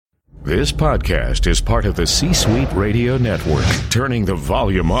This podcast is part of the C-Suite Radio Network, turning the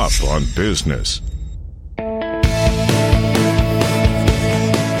volume up on business.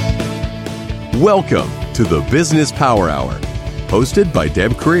 Welcome to the Business Power Hour, hosted by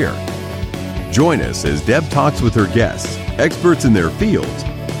Deb Creer. Join us as Deb talks with her guests, experts in their fields,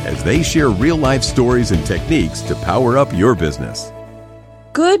 as they share real-life stories and techniques to power up your business.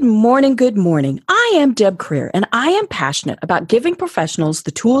 Good morning, good morning. I am Deb Creer, and I am passionate about giving professionals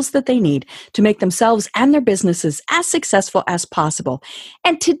the tools that they need to make themselves and their businesses as successful as possible.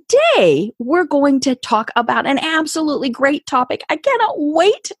 And today, we're going to talk about an absolutely great topic. I cannot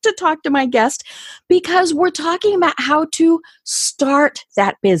wait to talk to my guest because we're talking about how to start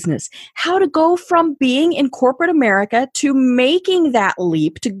that business, how to go from being in corporate America to making that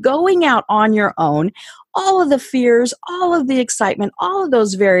leap, to going out on your own, all of the fears, all of the excitement, all of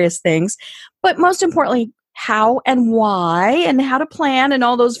those various things. But most importantly, how and why and how to plan and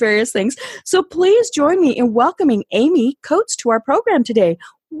all those various things. So please join me in welcoming Amy Coates to our program today.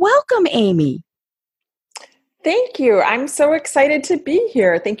 Welcome, Amy. Thank you. I'm so excited to be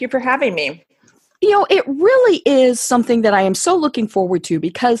here. Thank you for having me. You know, it really is something that I am so looking forward to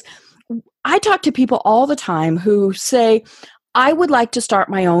because I talk to people all the time who say, I would like to start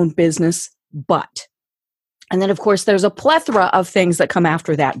my own business, but... And then, of course, there's a plethora of things that come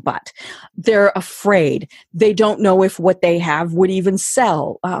after that, but they're afraid. They don't know if what they have would even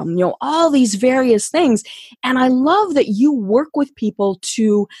sell, all these various things. And I love that you work with people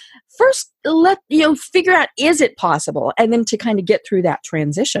to first figure out, is it possible? And then to kind of get through that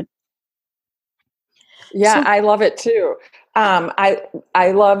transition. Yeah, I love it too.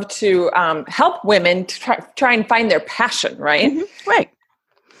 I love to help women to try and find their passion, right? Mm-hmm. Right.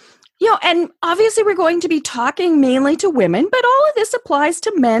 And obviously we're going to be talking mainly to women, but all of this applies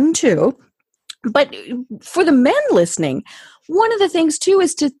to men too. But for the men listening, one of the things too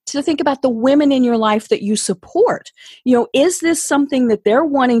is to think about the women in your life that you support. Is this something that they're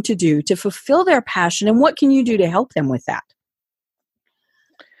wanting to do to fulfill their passion, and what can you do to help them with that?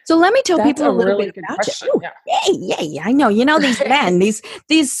 So let me tell people a little bit about you. Yay! I know. These men, these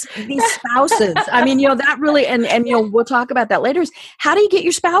spouses. I mean, that really, and we'll talk about that later. Is how do you get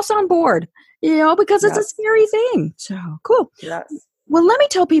your spouse on board? Because it's a scary thing. So cool. Yes. Well, let me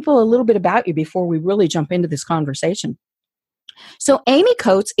tell people a little bit about you before we really jump into this conversation. So Amy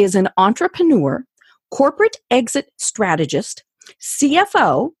Coates is an entrepreneur, corporate exit strategist,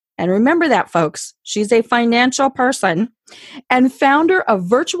 CFO. And remember that, folks, she's a financial person, and founder of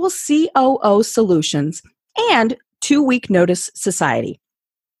Virtual COO Solutions and 2 Week Notice Society.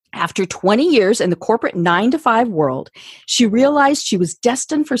 After 20 years in the corporate 9-to-5 world, she realized she was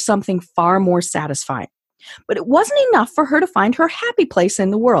destined for something far more satisfying. But it wasn't enough for her to find her happy place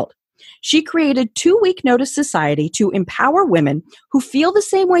in the world. She created 2 Week Notice Society to empower women who feel the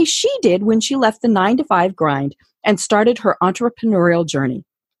same way she did when she left the 9-to-5 grind and started her entrepreneurial journey.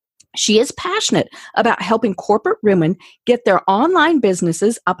 She is passionate about helping corporate women get their online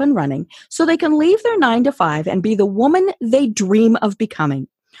businesses up and running so they can leave their 9-to-5 and be the woman they dream of becoming.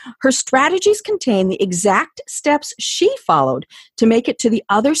 Her strategies contain the exact steps she followed to make it to the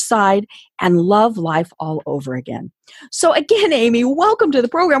other side and love life all over again. So again, Amy, welcome to the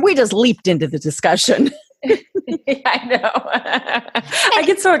program. We just leaped into the discussion. Yeah, I know. I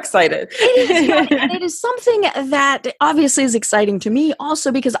get so excited. It is something that obviously is exciting to me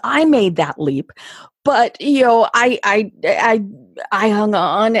also because I made that leap. But, I hung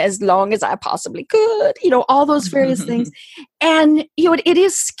on as long as I possibly could, all those various things. And, it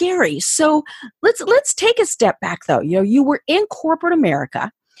is scary. So let's take a step back though. You were in corporate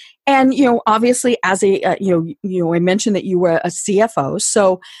America. And, obviously as I mentioned that you were a CFO.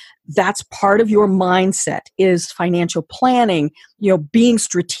 So that's part of your mindset is financial planning, being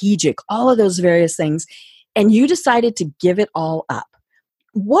strategic, all of those various things. And you decided to give it all up.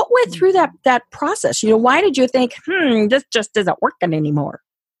 What went through that process? Why did you think, this just isn't working anymore?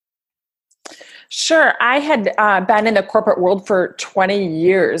 Sure. I had been in the corporate world for 20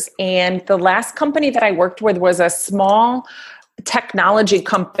 years. And the last company that I worked with was a small technology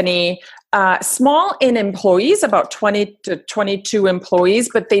company, small in employees, about 20 to 22 employees,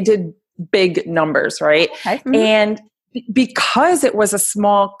 but they did big numbers, right? Okay. Mm-hmm. And because it was a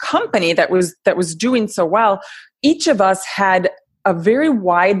small company that was doing so well, each of us had a very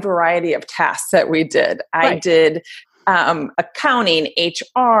wide variety of tasks that we did. Right. I did accounting,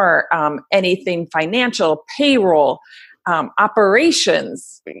 HR, anything financial, payroll,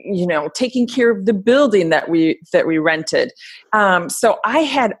 operations, taking care of the building that we rented. So I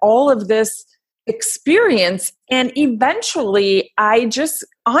had all of this experience. And eventually I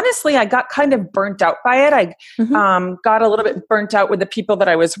got kind of burnt out by it. I got a little bit burnt out with the people that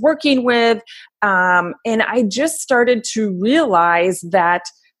I was working with. And I just started to realize that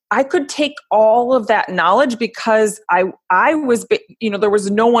I could take all of that knowledge because I was, there was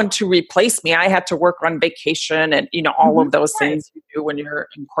no one to replace me. I had to work on vacation and, all of those things you do when you're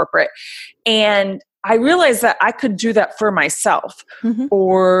in corporate. And I realized that I could do that for myself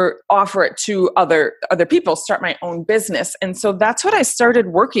or offer it to other people, start my own business. And so that's what I started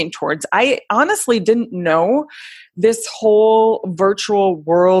working towards. I honestly didn't know this whole virtual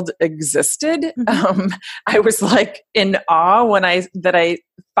world existed. I was like in awe when I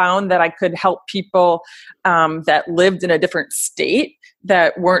found that I could help people that lived in a different state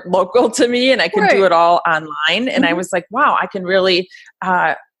that weren't local to me, and I could do it all online. And I was like, wow, I can really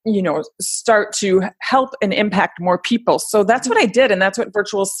start to help and impact more people. So that's what I did. And that's what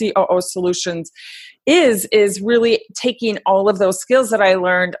Virtual COO Solutions is really taking all of those skills that I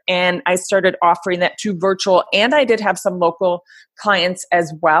learned, and I started offering that to virtual, and I did have some local clients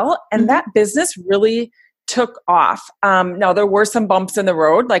as well. And that business really took off. Now there were some bumps in the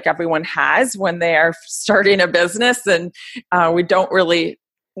road, like everyone has when they are starting a business, and we don't really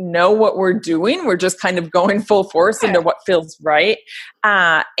know what we're doing. We're just kind of going full force into what feels right.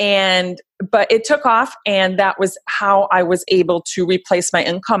 But it took off, and that was how I was able to replace my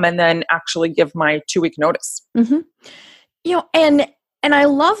income and then actually give my 2-week notice. And I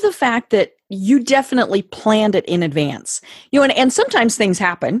love the fact that you definitely planned it in advance. And sometimes things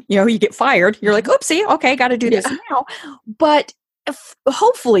happen. You get fired. You're like, oopsie, okay, got to do this now. But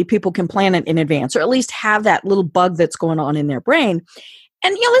hopefully people can plan it in advance, or at least have that little bug that's going on in their brain.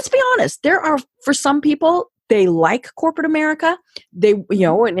 And let's be honest, for some people, they like corporate America. They,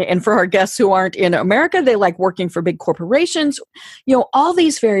 and for our guests who aren't in America, they like working for big corporations, all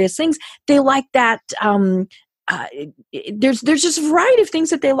these various things. They like that. There's just a variety of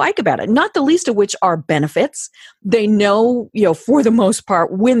things that they like about it, not the least of which are benefits. They know, for the most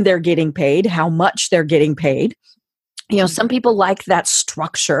part, when they're getting paid, how much they're getting paid. Some people like that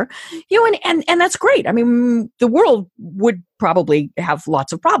structure, and that's great. I mean, the world would probably have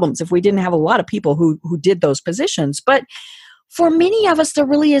lots of problems if we didn't have a lot of people who did those positions. But for many of us, there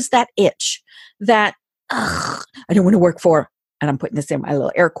really is that itch that, I don't want to work for, and I'm putting this in my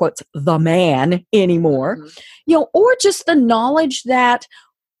little air quotes, the man anymore, or just the knowledge that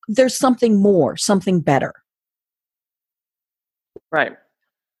there's something more, something better. Right.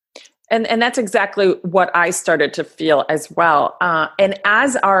 And that's exactly what I started to feel as well. And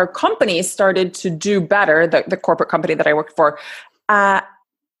as our company started to do better, the corporate company that I worked for, the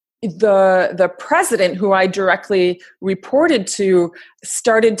president, who I directly reported to,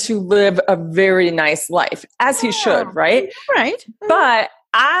 started to live a very nice life, as he should, right? Right. But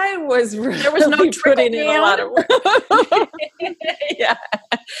I was really there was no putting in a lot of work.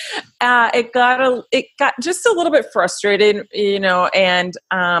 It got just a little bit frustrated, and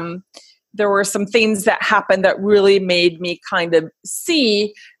there were some things that happened that really made me kind of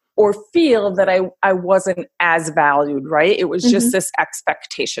see or feel that I wasn't as valued, right? It was just this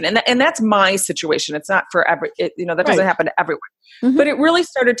expectation. And that's my situation. It's not for that doesn't happen to everyone. But it really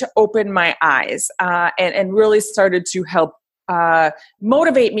started to open my eyes and really started to help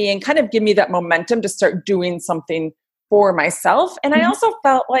motivate me and kind of give me that momentum to start doing something for myself. And I also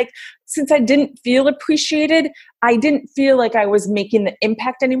felt like, since I didn't feel appreciated, I didn't feel like I was making the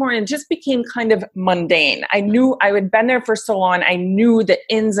impact anymore. And it just became kind of mundane. I knew I had been there for so long. I knew the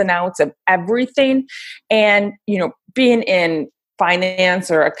ins and outs of everything. And, being in finance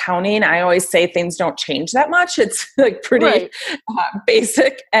or accounting, I always say things don't change that much. It's like pretty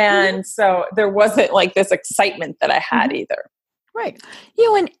basic. And so there wasn't like this excitement that I had either. Right.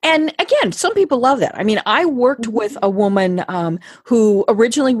 And again, some people love that. I mean, I worked with a woman who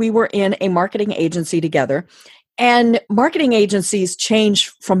originally we were in a marketing agency together. And marketing agencies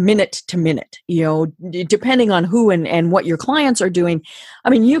change from minute to minute, depending on who and what your clients are doing.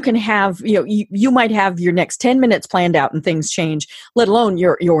 I mean, you can have, you might have your next 10 minutes planned out and things change, let alone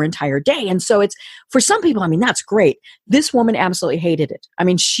your entire day. And so it's, for some people, I mean, that's great. This woman absolutely hated it. I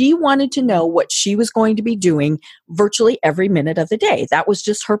mean, she wanted to know what she was going to be doing virtually every minute of the day. That was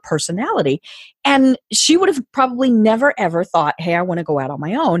just her personality. And she would have probably never, ever thought, hey, I want to go out on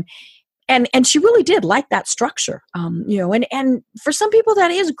my own. And she really did like that structure, and for some people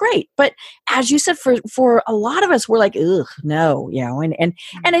that is great. But as you said, for a lot of us, we're like, ugh, no, and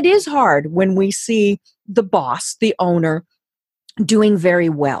it is hard when we see the boss, the owner, doing very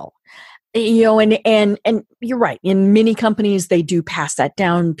well, and you're right. In many companies, they do pass that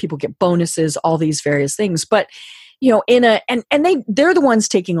down. People get bonuses, all these various things. But they're the ones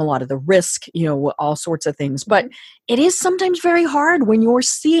taking a lot of the risk, all sorts of things. But it is sometimes very hard when you're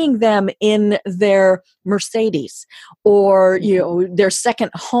seeing them in their Mercedes or, their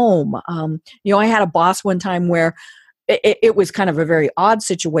second home. I had a boss one time where it was kind of a very odd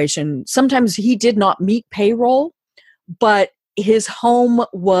situation. Sometimes he did not meet payroll, but his home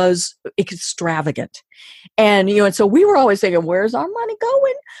was extravagant. And so we were always thinking, where's our money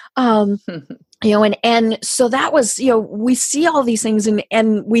going? And so that was, we see all these things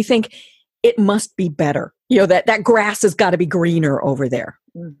and we think it must be better. That grass has got to be greener over there.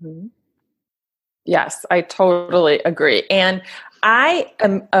 Mm-hmm. Yes, I totally agree. And I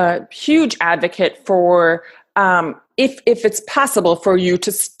am a huge advocate for if it's possible for you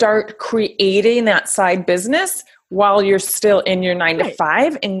to start creating that side business while you're still in your 9 to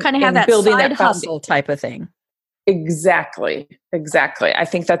 5 and kind of have that building side that hustle type of thing. Exactly. I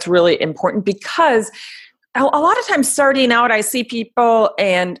think that's really important because a lot of times starting out, I see people,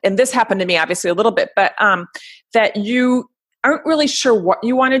 and this happened to me obviously a little bit, but that you aren't really sure what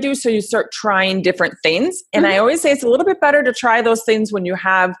you want to do. So you start trying different things. And I always say it's a little bit better to try those things when you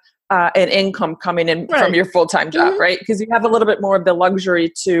have an income coming in from your full-time job, right? Because you have a little bit more of the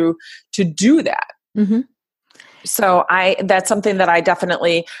luxury to do that. Mm-hmm. So that's something that I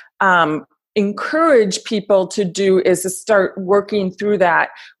definitely encourage people to do, is to start working through that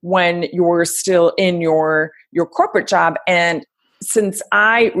when you're still in your corporate job. And since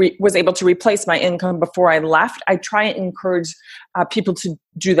I was able to replace my income before I left, I try and encourage people to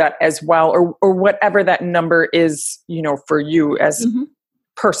do that as well, or whatever that number is, for you as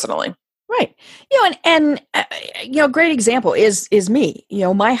personally. Right. Great example is me.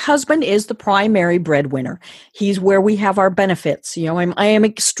 My husband is the primary breadwinner. He's where we have our benefits. I am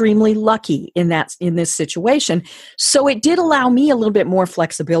extremely lucky in this situation. So it did allow me a little bit more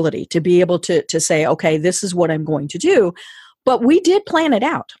flexibility to be able to say, okay, this is what I'm going to do. But we did plan it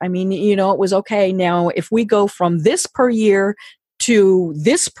out. I mean, it was okay. Now, if we go from this per year to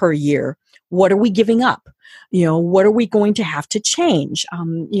this per year, what are we giving up? What are we going to have to change?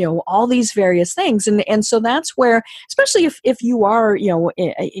 All these various things. And so that's where, especially if you are,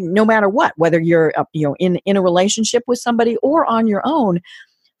 no matter what, whether you're, in a relationship with somebody or on your own,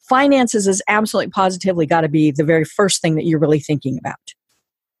 finances is absolutely positively got to be the very first thing that you're really thinking about.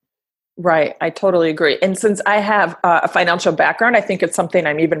 Right. I totally agree. And since I have a financial background, I think it's something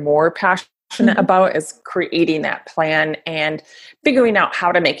I'm even more passionate about, is creating that plan and figuring out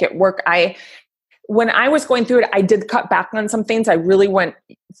how to make it work. When I was going through it, I did cut back on some things. I really went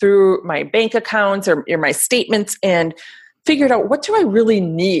through my bank accounts or my statements and figured out, what do I really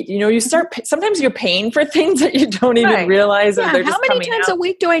need? You start, sometimes you're paying for things that you don't even realize. Yeah, how many times a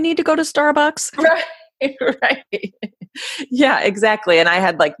week do I need to go to Starbucks? Right. Yeah, exactly. And I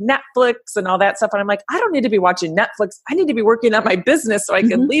had like Netflix and all that stuff. And I'm like, I don't need to be watching Netflix. I need to be working on my business so I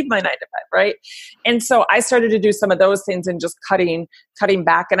can leave my 9 to 5. Right. And so I started to do some of those things and just cutting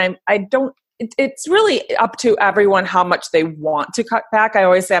back. And it's really up to everyone how much they want to cut back. I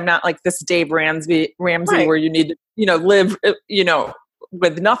always say I'm not like this Dave Ramsey where you need to, live,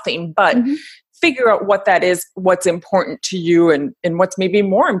 with nothing, but figure out what that is, what's important to you, and what's maybe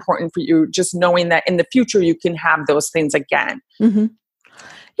more important for you, just knowing that in the future you can have those things again.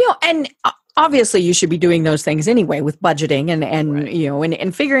 And obviously you should be doing those things anyway with budgeting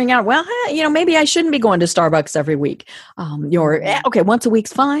and figuring out, well, maybe I shouldn't be going to Starbucks every week. Okay, once a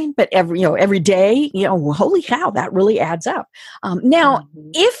week's fine, but every day, holy cow, that really adds up. Now,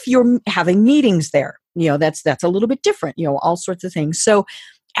 if you're having meetings there, that's a little bit different, all sorts of things. So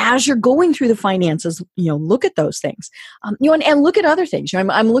as you're going through the finances, look at those things, and look at other things.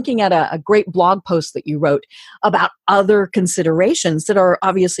 I'm looking at a great blog post that you wrote about other considerations that are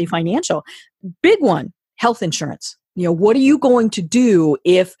obviously financial. Big one, health insurance. What are you going to do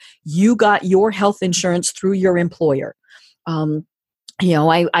if you got your health insurance through your employer?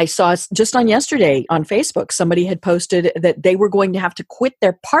 I saw just on yesterday on Facebook, somebody had posted that they were going to have to quit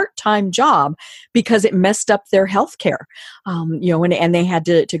their part-time job because it messed up their health care, and they had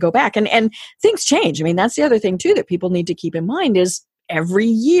to go back. And things change. I mean, that's the other thing, too, that people need to keep in mind is every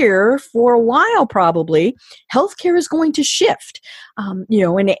year for a while, probably, healthcare is going to shift.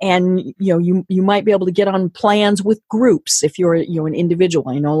 You might be able to get on plans with groups if you're an individual.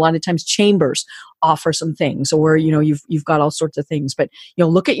 I know a lot of times chambers offer some things, or you've got all sorts of things. But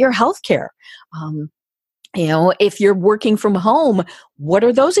look at your healthcare. If you're working from home, what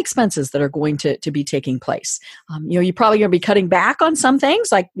are those expenses that are going to be taking place? You're probably going to be cutting back on some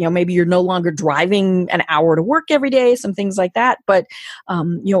things, like, maybe you're no longer driving an hour to work every day, some things like that. But,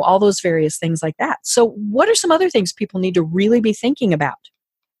 all those various things like that. So what are some other things people need to really be thinking about?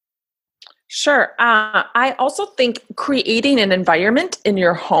 Sure. I also think creating an environment in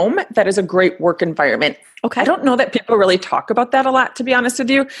your home that is a great work environment. Okay. I don't know that people really talk about that a lot, to be honest with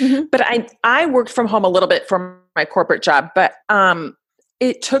you, but I worked from home a little bit from my corporate job, but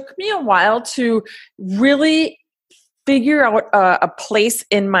it took me a while to really figure out a place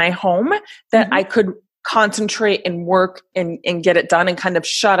in my home that I could concentrate and work and get it done and kind of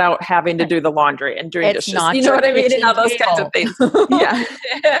shut out having to do the laundry and doing dishes. You know what I mean? And all those kinds of things. Yeah.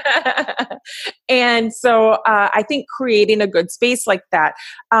 And so I think creating a good space like that,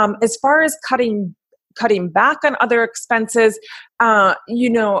 as far as cutting back on other expenses, I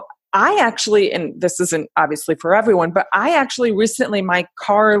actually, and this isn't obviously for everyone, but I actually recently, my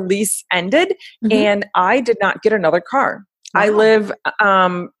car lease ended and I did not get another car. Wow. I live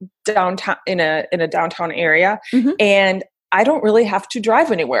downtown in a downtown area, and I don't really have to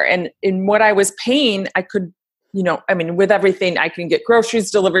drive anywhere. And in what I was paying, I could, with everything, I can get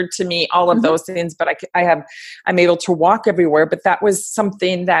groceries delivered to me, all of those things. But I'm able to walk everywhere. But that was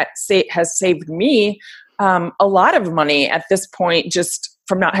something that has saved me a lot of money at this point, just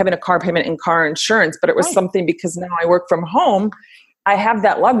from not having a car payment and car insurance. But it was something because now I work from home, I have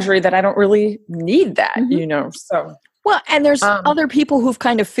that luxury that I don't really need that, so. Well, and there's other people who've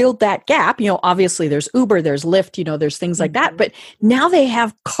kind of filled that gap. Obviously there's Uber, there's Lyft, there's things like that. But now they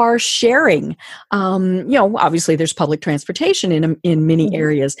have car sharing. Obviously there's public transportation in many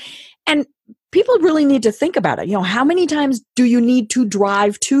areas. And people really need to think about it. How many times do you need to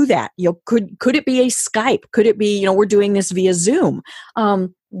drive to that? Could it be a Skype? Could it be, we're doing this via Zoom?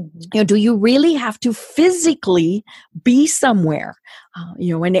 Do you really have to physically be somewhere?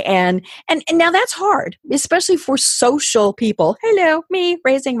 And now that's hard, especially for social people. Hello, me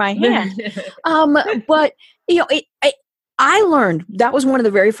raising my hand. But I learned, that was one of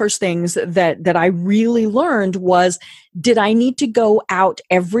the very first things that I really learned was, did I need to go out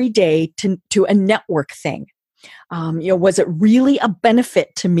every day to a network thing? Was it really a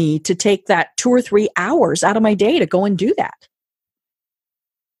benefit to me to take that 2 or 3 hours out of my day to go and do that?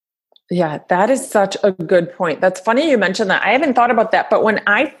 Yeah, that is such a good point. That's funny you mentioned that. I haven't thought about that. But when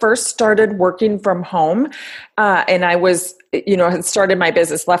I first started working from home and I was, had started my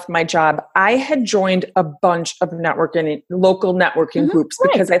business, left my job, I had joined a bunch of local networking groups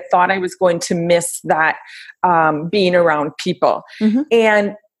because I thought I was going to miss that being around people.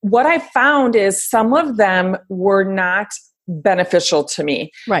 And what I found is some of them were not beneficial to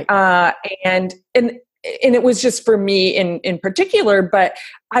me. Right. And it was just for me in particular, but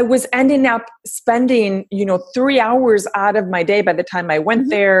I was ending up spending, 3 hours out of my day by the time I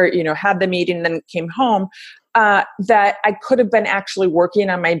went there, had the meeting, then came home, that I could have been actually working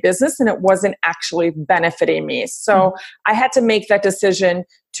on my business and it wasn't actually benefiting me. So I had to make that decision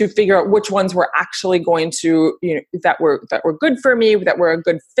to figure out which ones were actually going to, that were good for me, that were a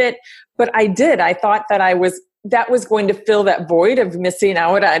good fit. But I thought that was going to fill that void of missing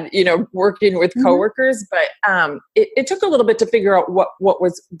out on, working with coworkers. But it took a little bit to figure out what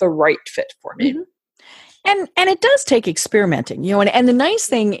was the right fit for me. And it does take experimenting, and the nice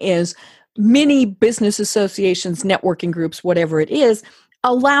thing is many business associations, networking groups, whatever it is,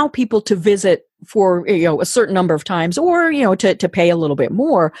 allow people to visit for, a certain number of times or, to pay a little bit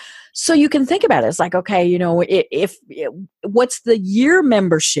more. So you can think about it. It's like, okay, if what's the year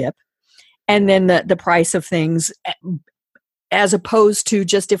membership? And then the price of things, as opposed to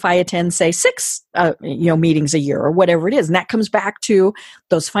just if I attend, say, 6 meetings a year or whatever it is. And that comes back to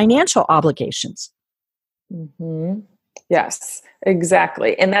those financial obligations. Yes,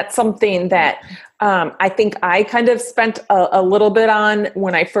 exactly. And that's something that I think I kind of spent a little bit on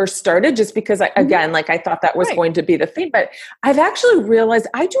when I first started, just because I thought that was going to be the thing. But I've actually realized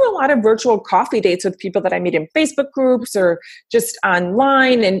I do a lot of virtual coffee dates with people that I meet in Facebook groups or just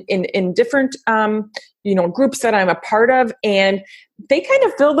online and in different, groups that I'm a part of. And they kind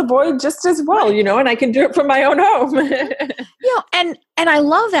of fill the void just as well, and I can do it from my own home. And I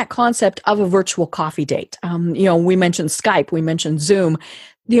love that concept of a virtual coffee date. We mentioned Skype, we mentioned Zoom.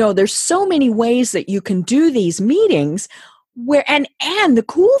 There's so many ways that you can do these meetings where, and the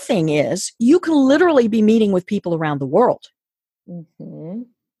cool thing is you can literally be meeting with people around the world.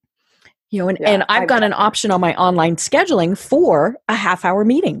 And I've got an option on my online scheduling for a half-hour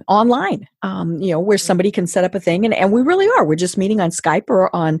meeting online, where somebody can set up a thing, and we really are. We're just meeting on Skype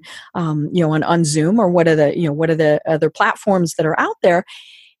or on Zoom or what are the other platforms that are out there,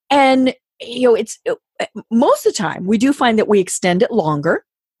 and it's most of the time we do find that we extend it longer.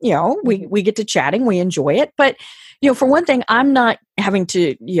 We get to chatting, we enjoy it, but for one thing, I'm not having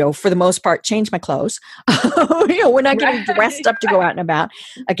to, for the most part, change my clothes. We're not getting dressed up to go out and about.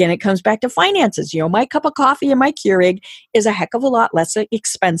 Again, it comes back to finances. My cup of coffee and my Keurig is a heck of a lot less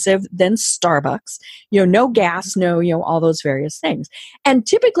expensive than Starbucks. No gas, no, all those various things. And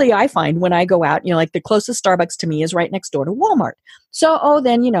typically I find when I go out, like the closest Starbucks to me is right next door to Walmart. So,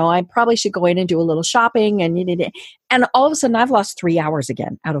 then, I probably should go in and do a little shopping and all of a sudden I've lost 3 hours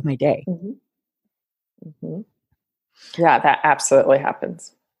again out of my day. Mm-hmm. Mm-hmm. Yeah, that absolutely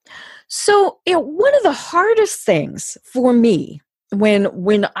happens. So, one of the hardest things for me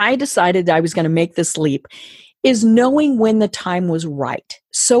when I decided I was going to make this leap is knowing when the time was right.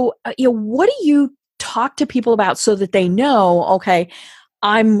 So, what do you talk to people about so that they know, okay,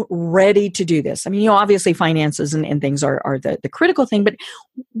 I'm ready to do this? I mean, obviously finances and things are the critical thing, but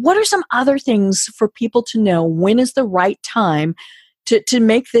what are some other things for people to know when is the right time to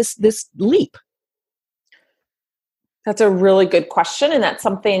make this leap? That's a really good question. And that's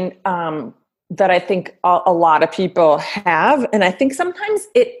something that I think a lot of people have. And I think sometimes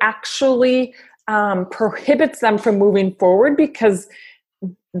it actually prohibits them from moving forward because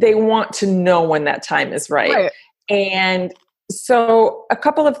they want to know when that time is right. And so a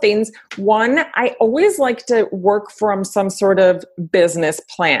couple of things. One, I always like to work from some sort of business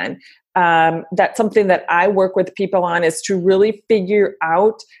plan. That's something that I work with people on, is to really figure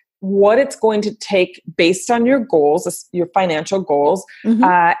out what it's going to take based on your goals, your financial goals, Mm-hmm.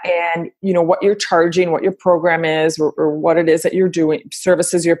 And what you're charging, what your program is, or what it is that you're doing,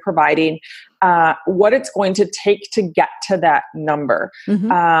 services you're providing, what it's going to take to get to that number,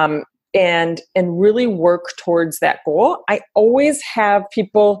 Mm-hmm. And really work towards that goal. I always have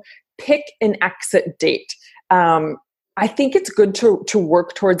people pick an exit date. I think it's good to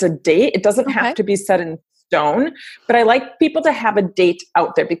work towards a date. It doesn't have to be set in stone, but I like people to have a date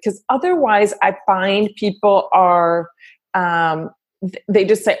out there, because otherwise I find people are, they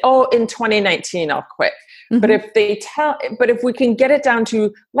just say, oh, in 2019, I'll quit. Mm-hmm. But if we can get it down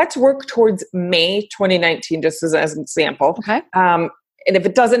to, let's work towards May 2019, just as an example. Okay. And if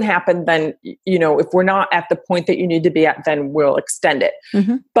it doesn't happen, then, if we're not at the point that you need to be at, then we'll extend it.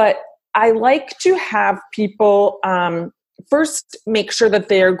 Mm-hmm. But I like to have people, first make sure that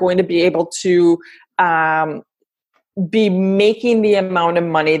they are going to be able to, be making the amount of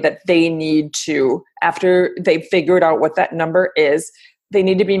money that they need to, after they've figured out what that number is. They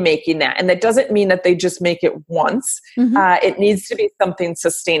need to be making that. And that doesn't mean that they just make it once. Mm-hmm. It needs to be something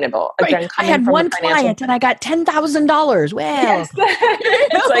sustainable. Right. Again, I had one client and I got $10,000. Well, yes.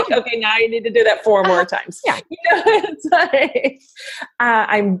 It's like, okay, now you need to do that 4 more times. Yeah. It's like,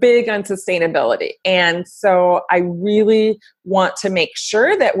 I'm big on sustainability. And so I really want to make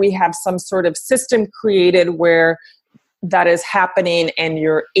sure that we have some sort of system created where that is happening and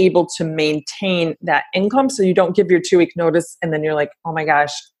you're able to maintain that income, so you don't give your 2-week notice and then you're like, oh my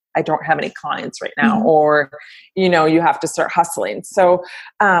gosh, I don't have any clients right now. Mm-hmm. Or, you have to start hustling. So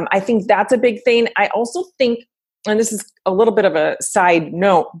I think that's a big thing. I also think, and this is a little bit of a side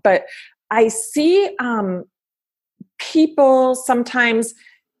note, but I see people sometimes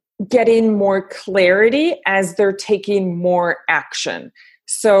getting more clarity as they're taking more action.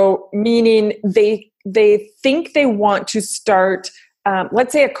 So meaning they think they want to start,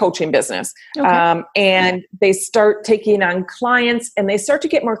 let's say, a coaching business, and they start taking on clients and they start to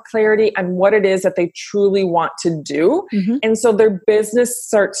get more clarity on what it is that they truly want to do. Mm-hmm. And so their business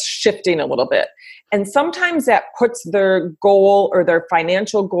starts shifting a little bit. And sometimes that puts their goal or their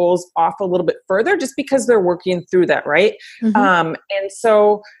financial goals off a little bit further, just because they're working through that, right? Mm-hmm. And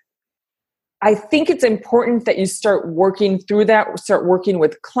so I think it's important that you start working through that, start working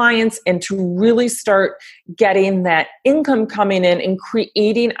with clients, and to really start getting that income coming in and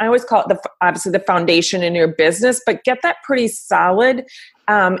creating, I always call it obviously the foundation in your business, but get that pretty solid.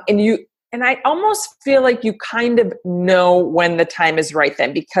 And I almost feel like you kind of know when the time is right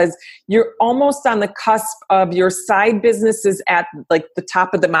then, because you're almost on the cusp of your side business is at like the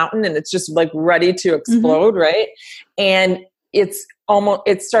top of the mountain and it's just like ready to explode, mm-hmm. right? And it's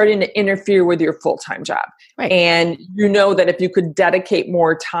starting to interfere with your full-time job. Right. And you know that if you could dedicate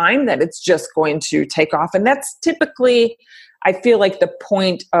more time, that it's just going to take off. And that's typically, I feel like, the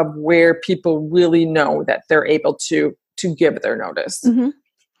point of where people really know that they're able to give their notice. Mm-hmm.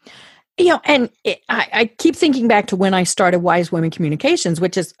 And I keep thinking back to when I started Wise Women Communications,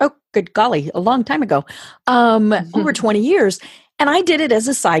 which is, oh, good golly, a long time ago, mm-hmm. over 20 years. And I did it as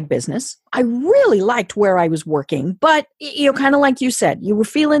a side business. I really liked where I was working, but, kind of like you said, you were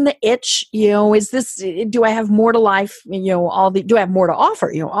feeling the itch, do I have more to life? Do I have more to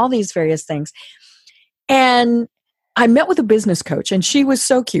offer? All these various things. And I met with a business coach, and she was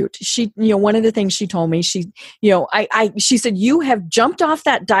so cute. She, one of the things she told me, she said, you have jumped off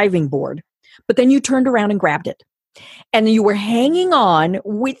that diving board, but then you turned around and grabbed it. And you were hanging on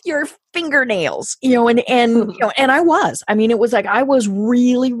with your fingernails, and I was. I mean, it was like I was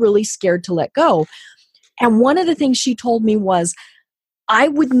really, really scared to let go. And one of the things she told me was I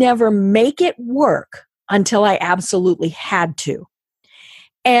would never make it work until I absolutely had to.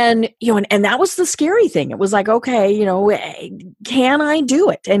 And, and that was the scary thing. It was like, okay, can I do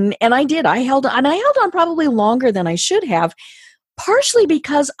it? And I did. I held on probably longer than I should have, partially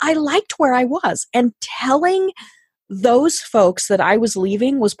because I liked where I was. And telling those folks that I was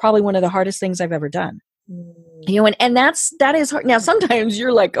leaving was probably one of the hardest things I've ever done. And that is hard. Now, sometimes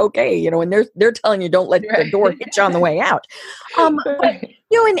you're like, okay, and they're telling you don't let the door hit you on the way out. But,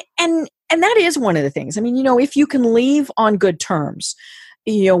 and that is one of the things. I mean, if you can leave on good terms,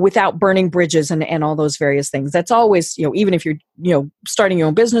 without burning bridges and all those various things, that's always, even if you're, starting your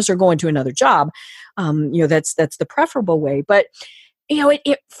own business or going to another job, that's the preferable way. But,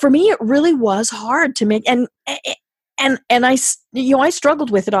 for me, it really was hard to make, and I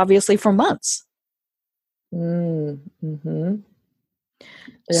struggled with it obviously for months. Mm-hmm.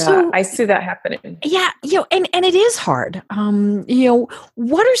 Yeah, so, I see that happening. Yeah, and it is hard.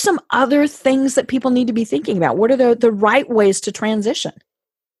 What are some other things that people need to be thinking about? What are the right ways to transition?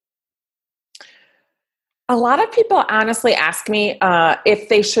 A lot of people honestly ask me if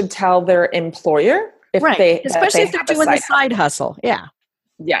they should tell their employer especially if they're doing the side hustle. Yeah.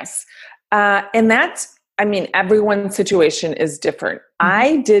 Yes. And that's, everyone's situation is different. Mm-hmm.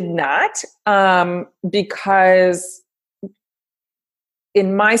 I did not, because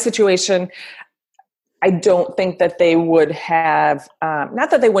in my situation, I don't think that they would have, not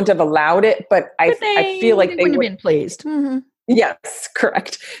that they wouldn't have allowed it, but I feel like they would have been pleased. Mm-hmm. Yes,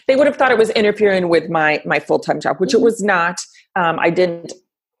 correct. They would have thought it was interfering with my full-time job, which it was not.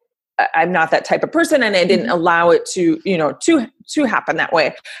 I'm not that type of person, and I didn't allow it to happen that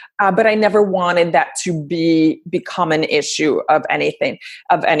way. But I never wanted that to become an issue of anything,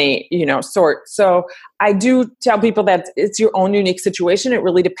 of any, sort. So I do tell people that it's your own unique situation. It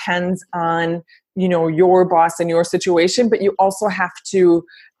really depends on, your boss and your situation, but you also have to,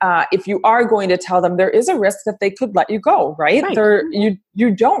 if you are going to tell them, there is a risk that they could let you go, right?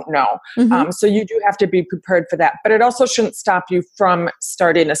 You don't know. Mm-hmm. So you do have to be prepared for that, but it also shouldn't stop you from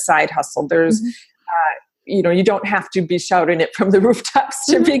starting a side hustle. There's, you don't have to be shouting it from the rooftops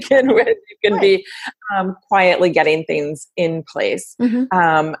to begin with. You can be quietly getting things in place.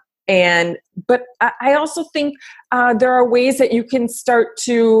 Mm-hmm. But I also think there are ways that you can start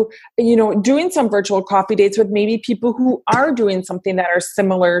to, doing some virtual coffee dates with maybe people who are doing something that are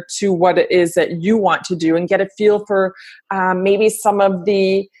similar to what it is that you want to do, and get a feel for maybe some of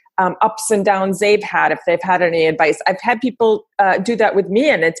the ups and downs they've had, if they've had any advice. I've had people do that with me,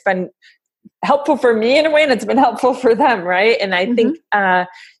 and it's been helpful for me in a way, and it's been helpful for them, right? And I think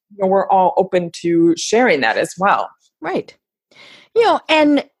we're all open to sharing that as well. Right.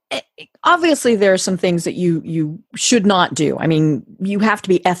 And obviously there are some things that you should not do. I mean, you have to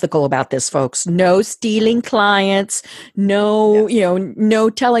be ethical about this, folks. No stealing clients, no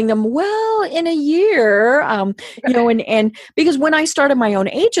telling them, well, in a year, and because when I started my own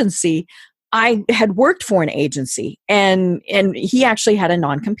agency, I had worked for an agency, and he actually had a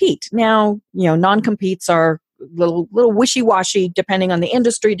non-compete. Now, non-competes are little wishy-washy depending on the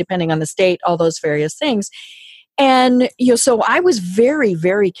industry, depending on the state, all those various things. And, so I was very,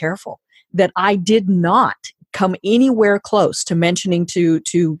 very careful that I did not come anywhere close to mentioning to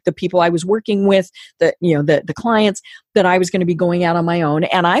the people I was working with, the clients, that I was going to be going out on my own.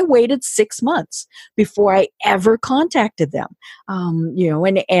 And I waited 6 months before I ever contacted them,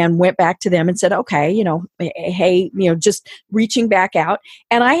 and went back to them and said, okay, hey, just reaching back out.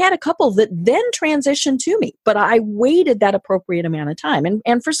 And I had a couple that then transitioned to me, but I waited that appropriate amount of time.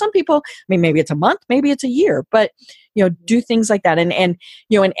 And for some people, maybe it's a month, maybe it's a year, but do things like that. And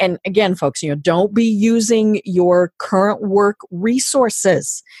again, folks, don't be using your current work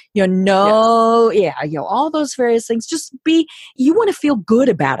resources, all those various things. You want to feel good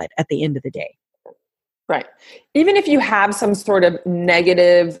about it at the end of the day. Right. Even if you have some sort of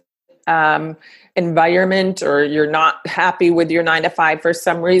negative environment, or you're not happy with your 9-to-5 for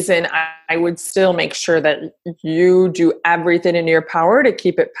some reason, I would still make sure that you do everything in your power to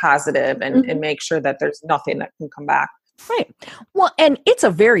keep it positive and make sure that there's nothing that can come back. Right. Well, and it's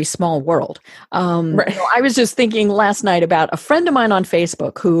a very small world. Right. I was just thinking last night about a friend of mine on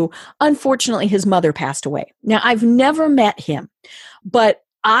Facebook who, unfortunately, his mother passed away. Now, I've never met him, but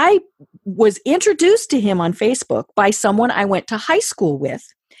I was introduced to him on Facebook by someone I went to high school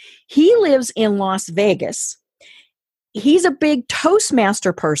with. He lives in Las Vegas, he's a big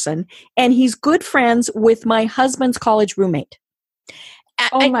Toastmaster person, and he's good friends with my husband's college roommate.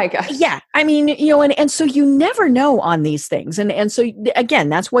 Oh my gosh. Yeah. I mean, and so you never know on these things. And so again,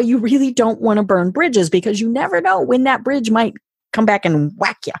 that's why you really don't want to burn bridges, because you never know when that bridge might come back and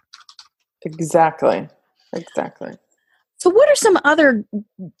whack you. Exactly. So what are some other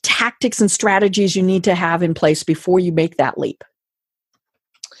tactics and strategies you need to have in place before you make that leap?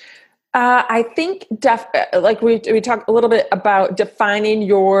 I think like we talked a little bit about defining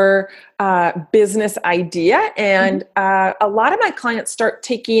your business idea, and a lot of my clients start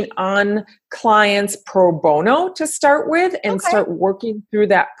taking on clients pro bono to start with, and start working through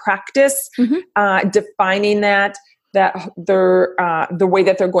that practice, defining that they're the way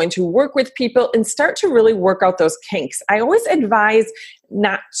that they're going to work with people, and start to really work out those kinks. I always advise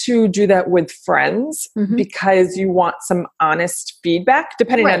not to do that with friends, because you want some honest feedback,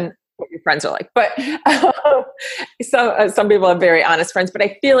 depending on what your friends are like. But some people have very honest friends. But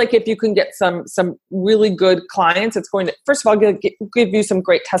I feel like if you can get some really good clients, it's going to, first of all, give you some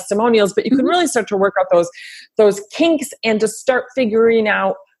great testimonials, but you can really start to work out those kinks, and to start figuring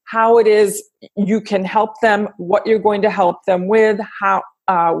out how it is you can help them, what you're going to help them with, how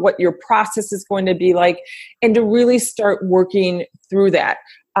what your process is going to be like, and to really start working through that.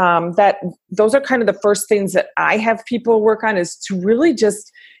 Those are kind of the first things that I have people work on, is to really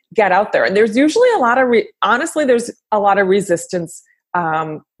just get out there. And there's usually a lot of honestly, there's a lot of resistance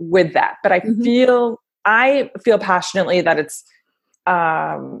with that. But I feel passionately that it's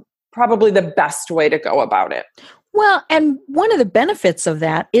probably the best way to go about it. Well, and one of the benefits of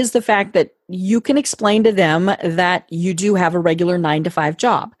that is the fact that you can explain to them that you do have a regular 9-to-5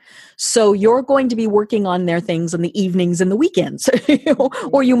 job. So you're going to be working on their things in the evenings and the weekends,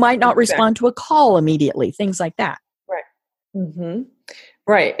 or you might not respond to a call immediately, things like that. Right. Mm-hmm.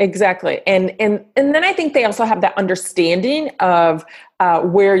 Right, exactly. And then I think they also have that understanding of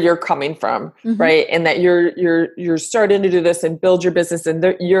where you're coming from, right? And that you're starting to do this and build your business, and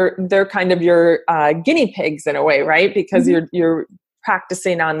they're kind of your guinea pigs in a way, right? Because you're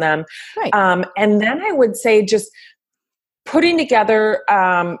practicing on them. Right. And then I would say just putting together,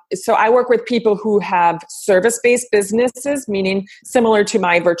 so I work with people who have service-based businesses, meaning similar to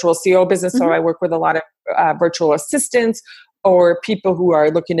my virtual CEO business. So I work with a lot of virtual assistants, or people who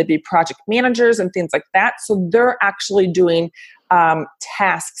are looking to be project managers and things like that. So they're actually doing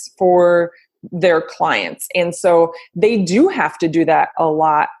tasks for their clients. And so they do have to do that a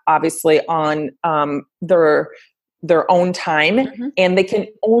lot, obviously, on their own time. And they can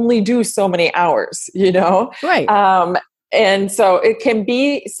only do so many hours, Right. And so it can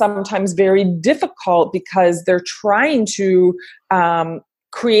be sometimes very difficult, because they're trying to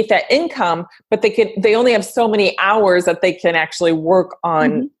create that income, but they only have so many hours that they can actually work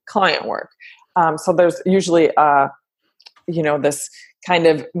on client work. So there's usually this kind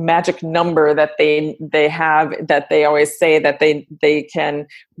of magic number that they have, that they always say that they can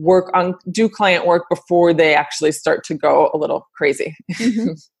do client work before they actually start to go a little crazy.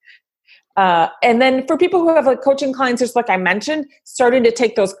 And then for people who have like coaching clients, just like I mentioned, starting to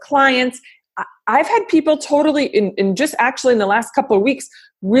take those clients. I've had people totally in just actually in the last couple of weeks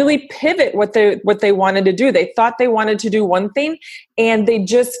really pivot what they wanted to do. They thought they wanted to do one thing, and they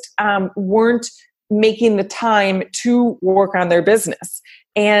just weren't making the time to work on their business.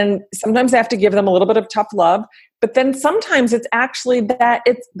 And sometimes I have to give them a little bit of tough love, but then sometimes it's actually that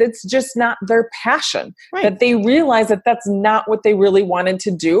it's just not their passion, right. That they realize that that's not what they really wanted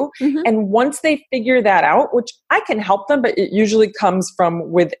to do. And once they figure that out, which I can help them, but it usually comes from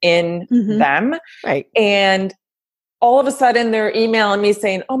within them. Right. And all of a sudden they're emailing me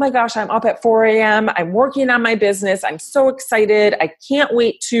saying, oh my gosh, I'm up at 4 a.m. I'm working on my business. I'm so excited. I can't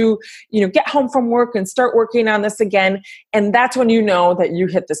wait to, get home from work and start working on this again. And that's when you know that you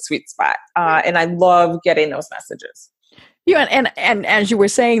hit the sweet spot. And I love getting those messages. Yeah, and as you were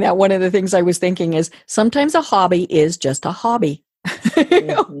saying that, one of the things I was thinking is sometimes a hobby is just a hobby.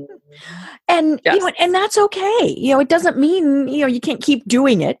 And yes. And that's okay. It doesn't mean you can't keep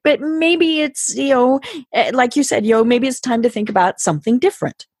doing it, but maybe it's like you said, maybe it's time to think about something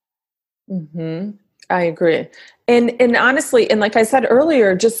different. I agree. And honestly, and like I said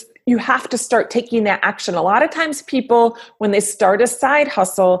earlier, just you have to start taking that action. A lot of times people, when they start a side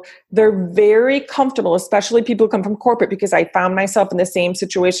hustle, they're very comfortable, especially people who come from corporate, because I found myself in the same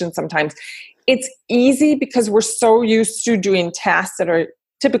situation sometimes. It's easy because we're so used to doing tasks that are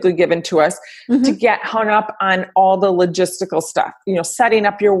typically given to us to get hung up on all the logistical stuff, setting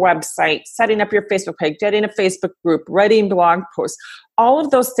up your website, setting up your Facebook page, getting a Facebook group, writing blog posts, all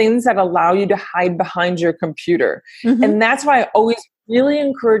of those things that allow you to hide behind your computer. And that's why I always really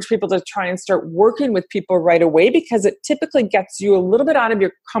encourage people to try and start working with people right away, because it typically gets you a little bit out of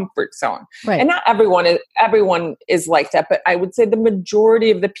your comfort zone. Right. And not everyone is like that, but I would say the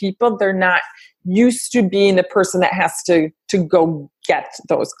majority of the people, they're not used to being the person that has to go get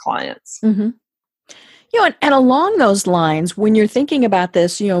those clients. Mm-hmm. And along those lines, when you're thinking about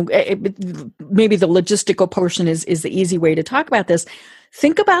this, maybe the logistical portion is the easy way to talk about this.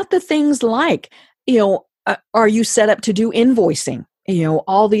 Think about the things like, are you set up to do invoicing?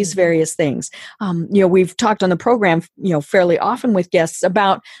 All these various things. We've talked on the program, fairly often with guests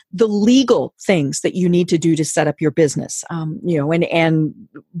about the legal things that you need to do to set up your business, and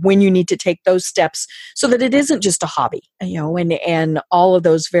when you need to take those steps so that it isn't just a hobby, and all of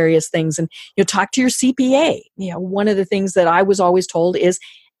those various things. And, talk to your CPA. One of the things that I was always told is,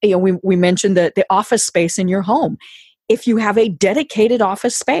 we mentioned the office space in your home. If you have a dedicated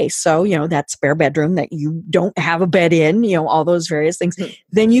office space, so, that spare bedroom that you don't have a bed in, all those various things,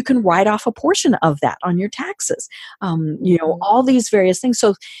 then you can write off a portion of that on your taxes, all these various things.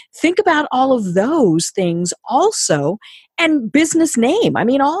 So think about all of those things also, and business name. I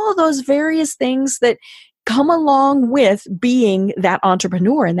mean, all of those various things that come along with being that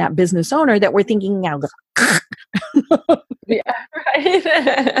entrepreneur and that business owner that we're thinking now. Yeah, right.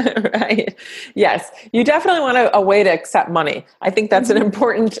 Right. Yes. You definitely want a way to accept money. I think that's an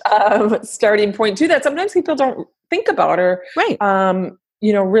important starting point too, that sometimes people don't think about, or,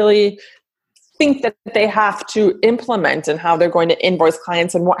 really think that they have to implement, and how they're going to invoice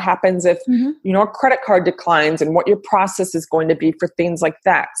clients, and what happens if, a credit card declines, and what your process is going to be for things like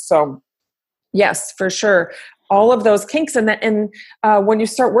that. So yes, for sure. All of those kinks, and when you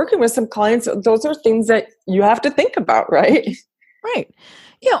start working with some clients, those are things that you have to think about, right? Right.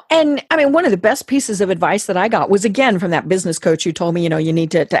 And I mean, one of the best pieces of advice that I got was, again, from that business coach who told me, you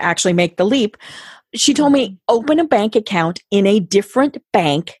need to actually make the leap. She told me, open a bank account in a different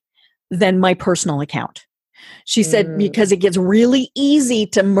bank than my personal account. She said, because it gets really easy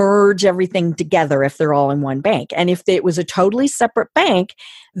to merge everything together if they're all in one bank. And if it was a totally separate bank,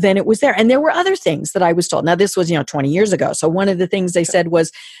 then it was there. And there were other things that I was told. Now, this was, 20 years ago. So one of the things they said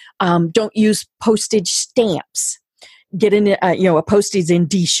was, don't use postage stamps. Get in, a postage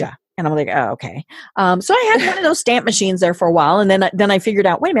indicia. And I'm like, oh, okay. So I had one of those stamp machines there for a while. And then I figured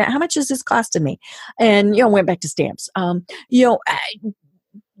out, wait a minute, how much is this costing me? And, went back to stamps.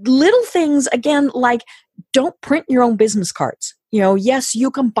 Little things, again, like, don't print your own business cards. Yes,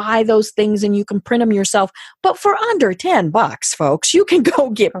 you can buy those things and you can print them yourself, but for under $10, folks, you can go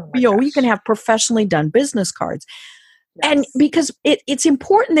get, you can have professionally done business cards. Yes. And because it's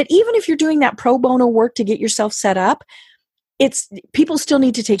important that even if you're doing that pro bono work to get yourself set up, people still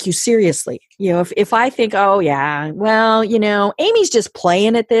need to take you seriously. If I think, oh yeah, well, Amy's just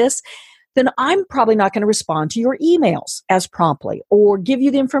playing at this, then I'm probably not going to respond to your emails as promptly or give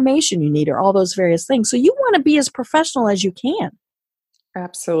you the information you need or all those various things. So you want to be as professional as you can.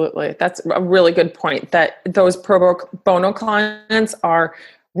 Absolutely. That's a really good point, that those pro bono clients are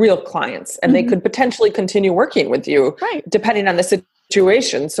real clients, and they could potentially continue working with you, depending on the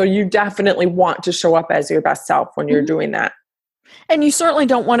situation. So you definitely want to show up as your best self when you're doing that. And you certainly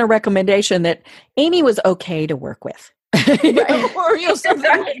don't want a recommendation that Amy was okay to work with. Or something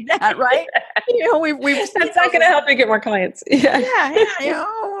like that, right? We've that's not going to help you get more clients. Yeah.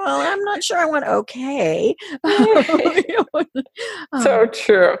 Well, I'm not sure I want okay. So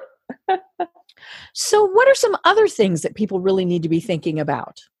true. So what are some other things that people really need to be thinking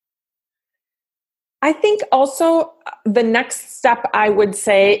about? I think also the next step, I would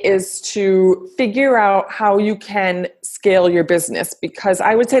say, is to figure out how you can scale your business, because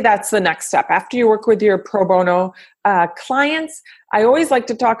I would say that's the next step. After you work with your pro bono clients, I always like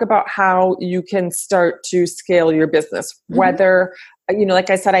to talk about how you can start to scale your business, whether, like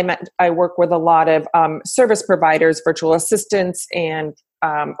I said, I work with a lot of service providers, virtual assistants, and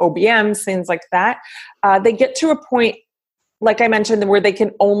OBMs, things like that. They get to a point, like I mentioned, where they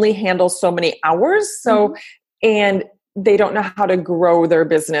can only handle so many hours. So, and they don't know how to grow their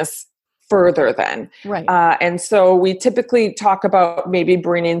business further then. Right. And so we typically talk about maybe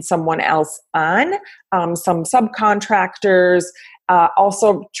bringing someone else on, some subcontractors,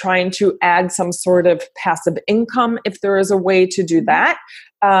 also trying to add some sort of passive income if there is a way to do that.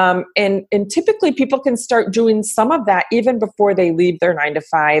 And typically people can start doing some of that even before they leave their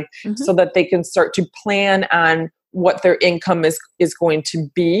 9-to-5, so that they can start to plan on what their income is going to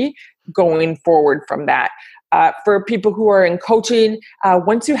be going forward from that. For people who are in coaching,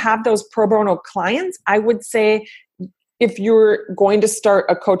 once you have those pro bono clients, I would say if you're going to start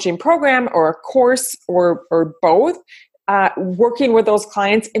a coaching program or a course or both, working with those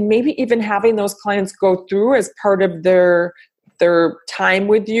clients and maybe even having those clients go through as part of their their time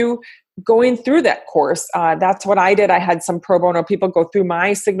with you going through that course. That's what I did. I had some pro bono people go through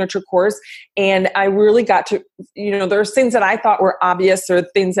my signature course, and I really got to, there's things that I thought were obvious or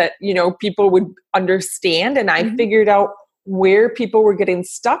things that, people would understand. And I figured out where people were getting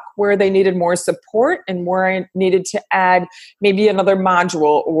stuck, where they needed more support, and where I needed to add maybe another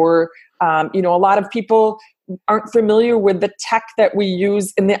module or, a lot of people aren't familiar with the tech that we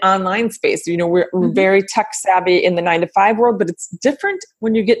use in the online space. We're very tech savvy in the 9-to-5 world, but it's different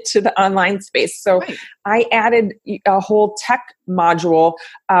when you get to the online space. So I added a whole tech module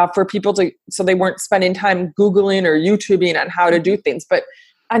for people so they weren't spending time Googling or YouTubing on how to do things. But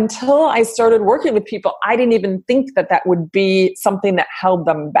until I started working with people, I didn't even think that would be something that held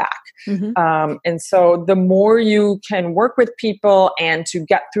them back. And so the more you can work with people and to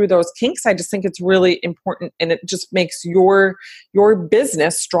get through those kinks, I just think it's really important, and it just makes your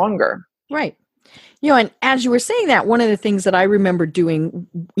business stronger. Right. And as you were saying that, one of the things that I remember doing,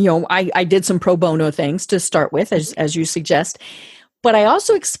 I did some pro bono things to start with, as you suggest, but I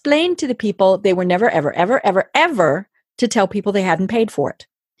also explained to the people they were never, ever, ever, ever, ever to tell people they hadn't paid for it.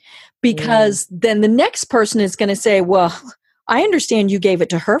 Because then the next person is going to say, well, I understand you gave it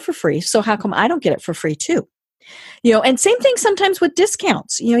to her for free, so how come I don't get it for free too? And same thing sometimes with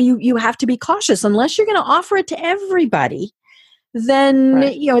discounts. You have to be cautious. Unless you're going to offer it to everybody, then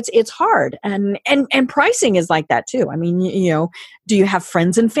it's hard. And pricing is like that too. I mean, do you have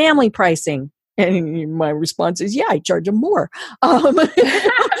friends and family pricing? And my response is, yeah, I charge them more. Right?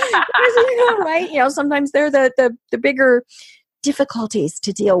 Sometimes they're the bigger difficulties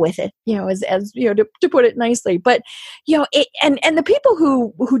to deal with it, as to put it nicely. But and the people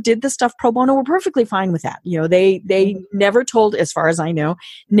who did the stuff pro bono were perfectly fine with that. They never told, as far as I know,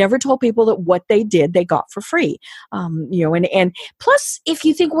 never told people that what they did they got for free. And plus, if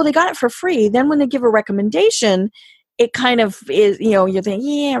you think, well, they got it for free, then when they give a recommendation, it kind of is, you think,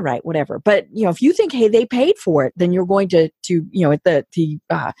 yeah, right, whatever. But if you think, hey, they paid for it, then you're going to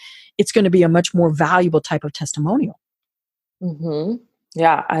it's going to be a much more valuable type of testimonial.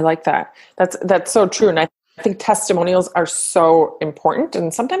 Yeah, I like that. That's so true. And I think testimonials are so important.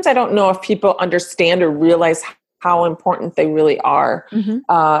 And sometimes I don't know if people understand or realize how important they really are in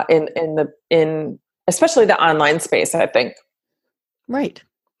especially the online space, I think. Right.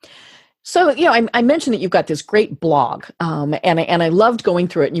 So, I mentioned that you've got this great blog, and I loved going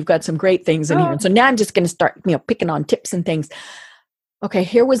through it, and you've got some great things in here. And so now I'm just going to start, picking on tips and things. Okay,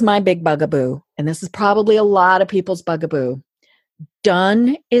 here was my big bugaboo, and this is probably a lot of people's bugaboo.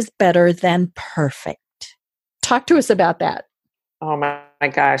 Done is better than perfect. Talk to us about that. Oh my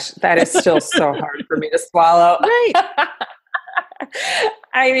gosh, that is still so hard for me to swallow. Right.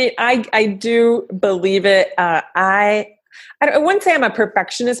 I mean, I do believe it. I wouldn't say I'm a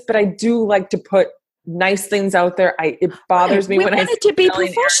perfectionist, but I do like to put nice things out there. It bothers me when I want it to be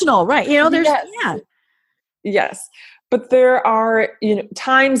professional, right? Yes. But there are,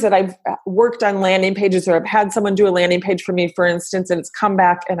 times that I've worked on landing pages, or I've had someone do a landing page for me, for instance, and it's come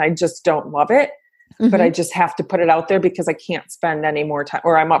back and I just don't love it, but I just have to put it out there because I can't spend any more time,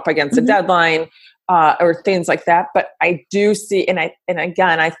 or I'm up against a deadline, or things like that. But I do see, and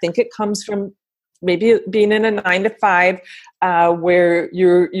again, I think it comes from maybe being in a 9-to-5, where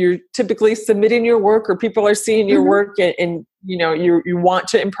you're typically submitting your work, or people are seeing your work, and you want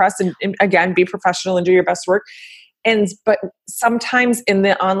to impress and again, be professional and do your best work. But sometimes in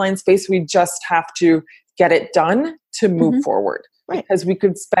the online space, we just have to get it done to move forward. Right. Because we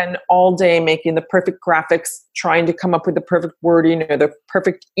could spend all day making the perfect graphics, trying to come up with the perfect wording or the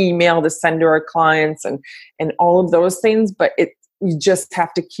perfect email to send to our clients and all of those things. But we just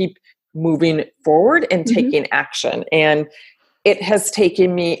have to keep moving forward and taking action. And it has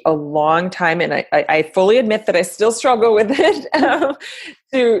taken me a long time, and I fully admit that I still struggle with it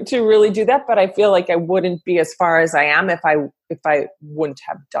to really do that. But I feel like I wouldn't be as far as I am if I wouldn't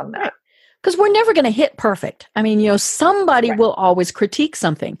have done that. Because we're never going to hit perfect. I mean, somebody will always critique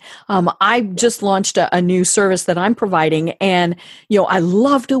something. I just launched a new service that I'm providing, and I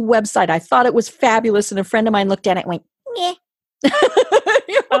loved a website. I thought it was fabulous, and a friend of mine looked at it and went, "Meh."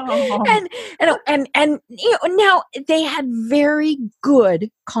 And now they had very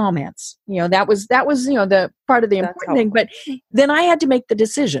good comments. That was the part of the important thing. But then I had to make the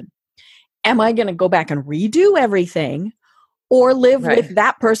decision: am I going to go back and redo everything, or live with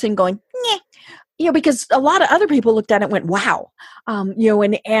that person going, "Nyeh"? because a lot of other people looked at it and went, wow.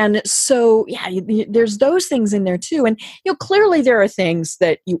 And so, there's those things in there too. And, clearly there are things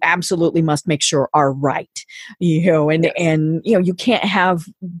that you absolutely must make sure are right, and you can't have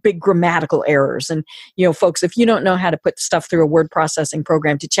big grammatical errors. And, folks, if you don't know how to put stuff through a word processing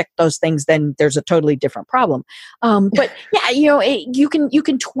program to check those things, then there's a totally different problem. But you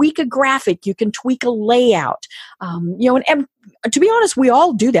can tweak a graphic, you can tweak a layout, and to be honest, we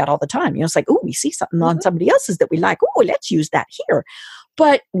all do that all the time. It's like, oh, we see something on somebody else's that we like. Oh, let's use that here.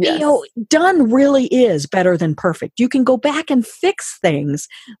 But, done really is better than perfect. You can go back and fix things,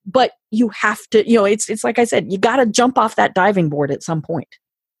 but you have to, it's like I said, you got to jump off that diving board at some point.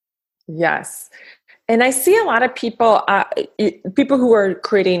 Yes. And I see a lot of people, people who are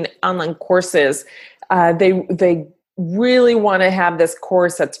creating online courses, they really want to have this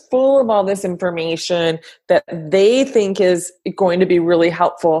course that's full of all this information that they think is going to be really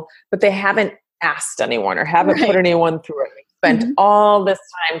helpful, but they haven't asked anyone or haven't put anyone through it. They spent all this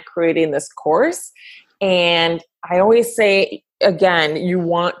time creating this course. And I always say, again, you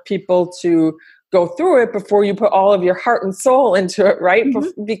want people to go through it before you put all of your heart and soul into it, right?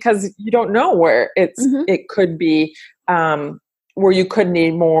 Because you don't know where it could be, where you could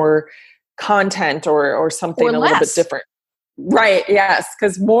need more content or something a little bit different. Right. Yes.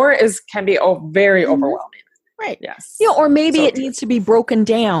 Because more can be very overwhelming. Right. Yes. Or maybe it needs to be broken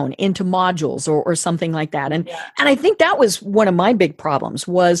down into modules or something like that. And I think that was one of my big problems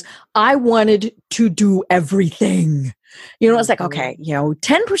was I wanted to do everything. It's like, okay,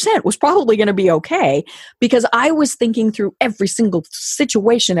 10% was probably going to be okay because I was thinking through every single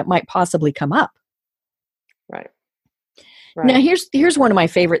situation that might possibly come up. Right. Now, here's one of my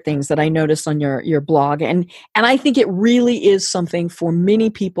favorite things that I noticed on your blog, and I think it really is something for many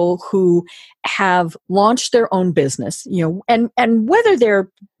people who have launched their own business, and whether they're,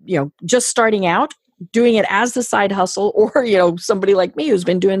 just starting out, doing it as the side hustle, or, somebody like me who's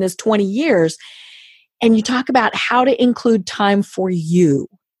been doing this 20 years, and you talk about how to include time for you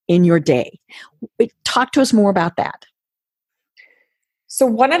in your day. Talk to us more about that. So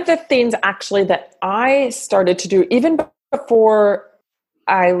one of the things actually that I started to do, even before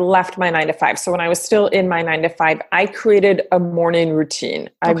I left my 9-to-5. So when I was still in my 9-to-5, I created a morning routine.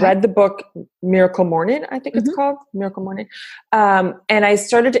 I read the book Miracle Morning, I think it's called Miracle Morning. And I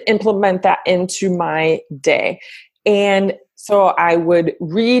started to implement that into my day. And so I would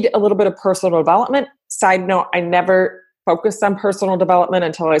read a little bit of personal development. Side note, I never focused on personal development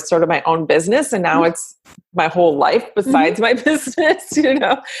until I started my own business. And now it's my whole life besides my business,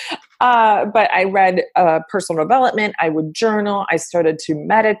 But I read personal development. I would journal. I started to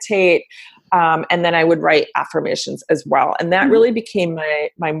meditate. And then I would write affirmations as well. And that really became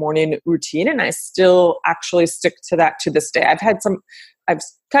my morning routine. And I still actually stick to that to this day. I've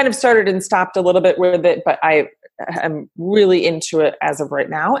kind of started and stopped a little bit with it, but I am really into it as of right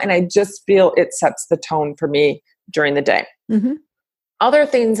now. And I just feel it sets the tone for me during the day. Other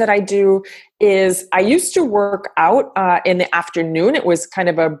things that I do is I used to work out in the afternoon. It was kind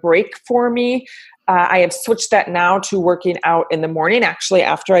of a break for me. I have switched that now to working out in the morning. Actually,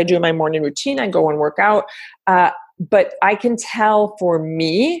 after I do my morning routine, I go and work out. But I can tell for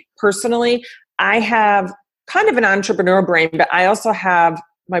me personally, I have kind of an entrepreneur brain, but I also have,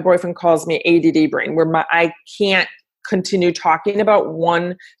 my boyfriend calls me ADD brain, where I can't continue talking about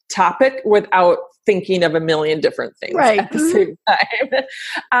one topic without thinking of a million different things at the same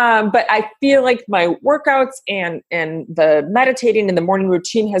time. But I feel like my workouts and the meditating in the morning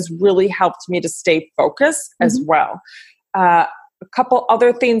routine has really helped me to stay focused as well. A couple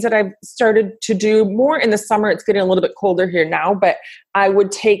other things that I've started to do more in the summer. It's getting a little bit colder here now, but I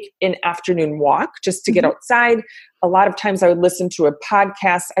would take an afternoon walk just to get outside. A lot of times I would listen to a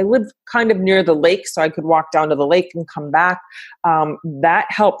podcast. I live kind of near the lake, so I could walk down to the lake and come back. That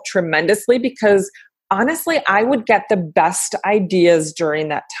helped tremendously because honestly, I would get the best ideas during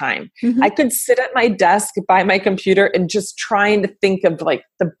that time. I could sit at my desk by my computer and just trying to think of like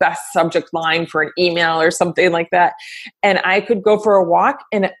the best subject line for an email or something like that. And I could go for a walk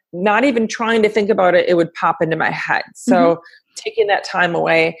and not even trying to think about it, it would pop into my head. So taking that time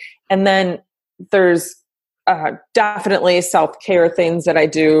away. And then there's definitely self-care things that I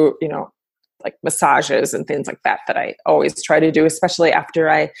do, like massages and things like that I always try to do, especially after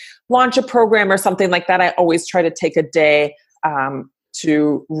I launch a program or something like that. I always try to take a day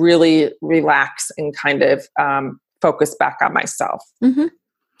to really relax and kind of focus back on myself.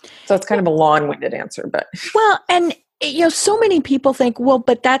 So it's kind of a long-winded answer, but. Well, and so many people think, well,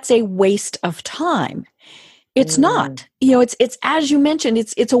 but that's a waste of time. It's not. it's as you mentioned,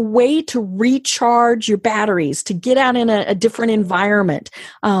 it's a way to recharge your batteries, to get out in a different environment.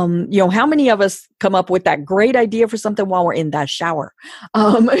 How many of us come up with that great idea for something while we're in that shower?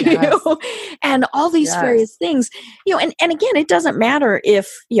 Yes. And all these various things, and again, it doesn't matter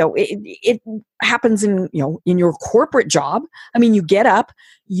if, it happens in your corporate job. I mean, you get up,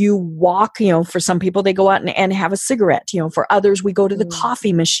 you walk, for some people, they go out and have a cigarette, for others, we go to the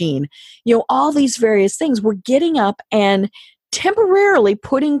coffee machine, all these various things. We're getting up and temporarily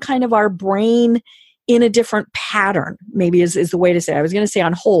putting kind of our brain in a different pattern, maybe is the way to say it. I was going to say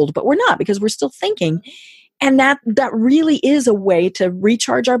on hold, but we're not, because we're still thinking. And that really is a way to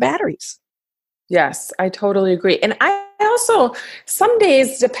recharge our batteries. Yes, I totally agree. And I also, some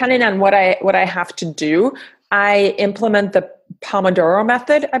days, depending on what I have to do, I implement the Pomodoro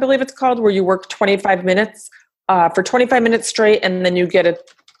method, I believe it's called, where you work 25 minutes for 25 minutes straight, and then you get a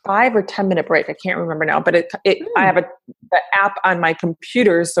 5 or 10 minute break. I can't remember now, but I have the app on my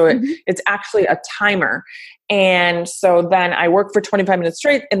computer, so it's actually a timer. And so then I work for 25 minutes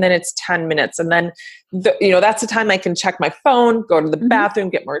straight, and then it's 10 minutes. And then, that's the time I can check my phone, go to the bathroom,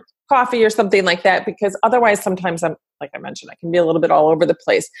 get more coffee or something like that, because otherwise sometimes like I mentioned, I can be a little bit all over the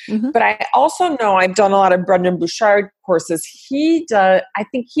place. But I also know I've done a lot of Brendon Burchard courses. I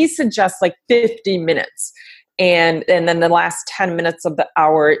think he suggests like 50 minutes. And then the last 10 minutes of the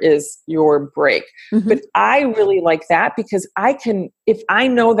hour is your break. But I really like that, because if I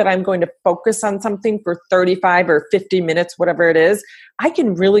know that I'm going to focus on something for 35 or 50 minutes, whatever it is, I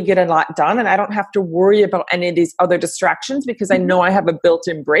can really get a lot done. And I don't have to worry about any of these other distractions, because I know I have a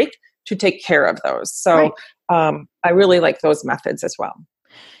built-in break to take care of those. So I really like those methods as well.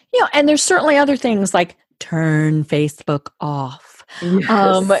 And there's certainly other things like turn Facebook off.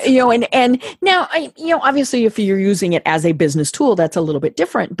 Yes. And now, obviously if you're using it as a business tool, that's a little bit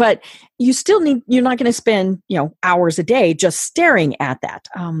different, but you're not going to spend, hours a day just staring at that.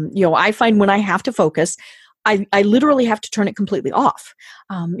 I find when I have to focus, I literally have to turn it completely off.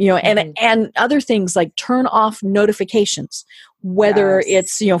 And other things like turn off notifications, whether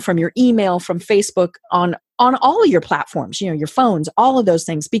it's, from your email, from Facebook, on all of your platforms, your phones, all of those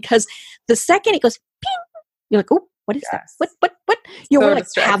things, because the second it goes, ping, you're like, oh, what is that? What? We're like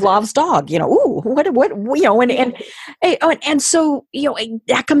Pavlov's dog, ooh, what, and so,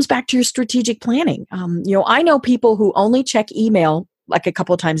 that comes back to your strategic planning. I know people who only check email like a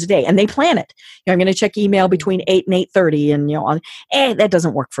couple of times a day, and they plan it. I'm going to check email between 8 and 8:30, and that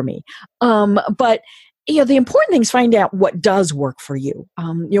doesn't work for me. But the important thing is find out what does work for you.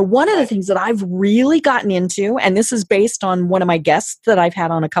 One of the things that I've really gotten into, and this is based on one of my guests that I've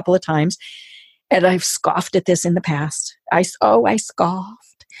had on a couple of times, and I've scoffed at this in the past. I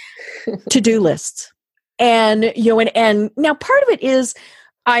scoffed to-do lists. And, and now part of it is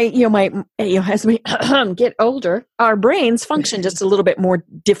as we get older, our brains function just a little bit more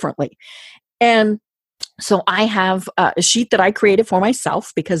differently. And so I have a sheet that I created for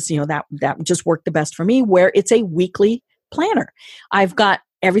myself, because, that just worked the best for me, where it's a weekly planner. I've got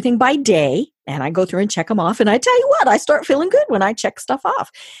everything by day, and I go through and check them off. And I tell you what, I start feeling good when I check stuff off.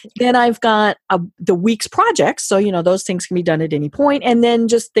 Then I've got the week's projects. So, those things can be done at any point. And then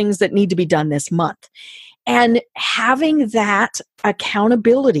just things that need to be done this month. And having that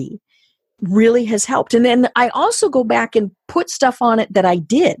accountability really has helped. And then I also go back and put stuff on it that I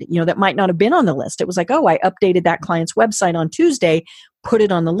did, that might not have been on the list. It was like, I updated that client's website on Tuesday, put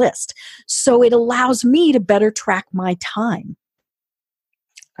it on the list. So it allows me to better track my time.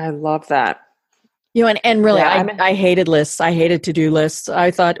 I love that. And really, I hated lists. I hated to-do lists.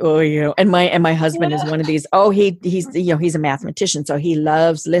 I thought, and my husband is one of these. He's a mathematician, so he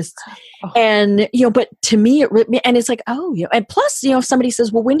loves lists. And but to me, and it's like, and plus, if somebody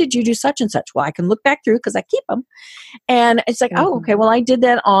says, well, when did you do such and such? Well, I can look back through because I keep them, and it's like, okay, well, I did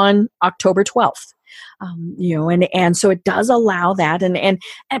that on October 12th. And so it does allow that.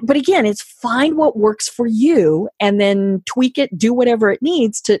 But again, it's find what works for you and then tweak it, do whatever it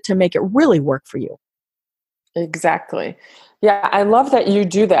needs to make it really work for you. Exactly. Yeah. I love that you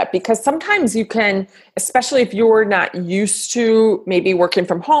do that, because sometimes you can, especially if you're not used to maybe working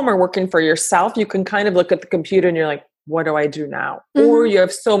from home or working for yourself, you can kind of look at the computer and you're like, what do I do now? Or you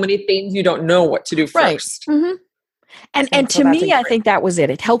have so many things you don't know what to do first. Right. And to me, I think that was it.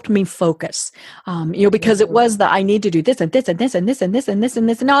 It helped me focus, because it was I need to do this and this and this and this and this and this and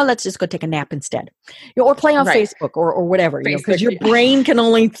this. No, let's just go take a nap instead, or play on Facebook or whatever, because your brain can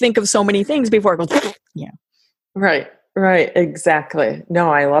only think of so many things before it goes, Right. Exactly.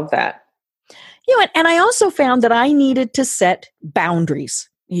 No, I love that. And I also found that I needed to set boundaries.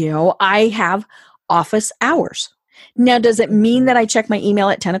 I have office hours. Now, does it mean that I check my email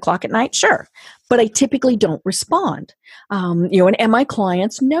at 10 o'clock at night? Sure. But I typically don't respond. And my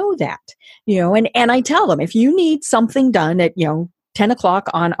clients know that, and I tell them, if you need something done at, 10 o'clock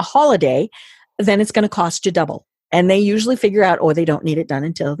on a holiday, then it's going to cost you double. And they usually figure out, they don't need it done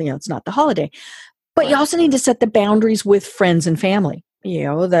until, it's not the holiday. But you also need to set the boundaries with friends and family.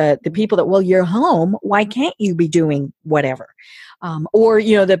 The people that, you're home, why can't you be doing whatever? Or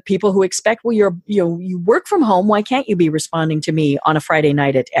the people who expect, you work from home, why can't you be responding to me on a Friday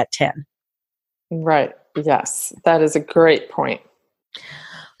night at 10? Right. Yes, that is a great point.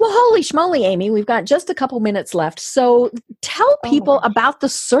 Well, holy schmoly, Amy, we've got just a couple minutes left. So tell people about the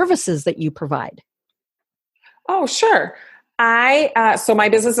services that you provide. Oh, sure. So my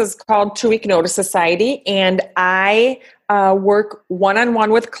business is called 2 Week Notice Society, and I work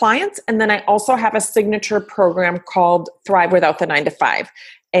one-on-one with clients. And then I also have a signature program called Thrive Without the 9 to 5.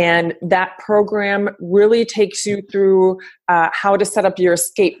 And that program really takes you through how to set up your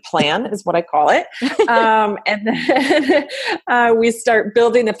escape plan, is what I call it. And then we start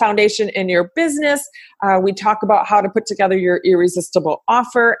building the foundation in your business. We talk about how to put together your irresistible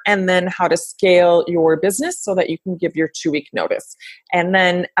offer, and then how to scale your business so that you can give your 2-week notice. And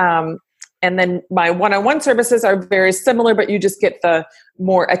then my one-on-one services are very similar, but you just get the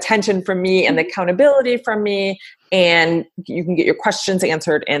more attention from me and the accountability from me, and you can get your questions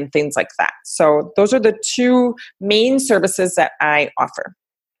answered and things like that. So those are the two main services that I offer.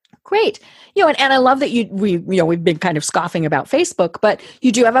 Great. And I love that we've been kind of scoffing about Facebook, but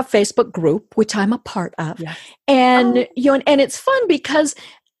you do have a Facebook group, which I'm a part of. Yeah. And, and it's fun because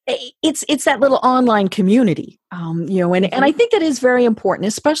it's that little online community, and I think that is very important,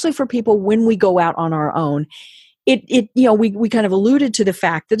 especially for people when we go out on our own. We kind of alluded to the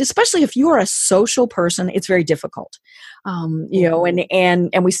fact that, especially if you are a social person, it's very difficult, and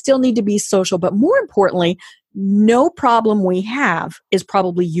we still need to be social, but more importantly, no problem we have is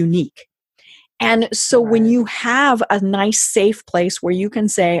probably unique. And so when you have a nice, safe place where you can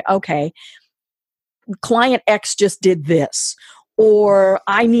say, okay, client X just did this, or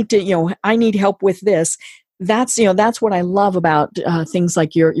I need help with this. That's what I love about things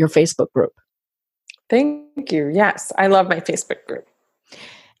like your Facebook group. Thank you. Yes, I love my Facebook group.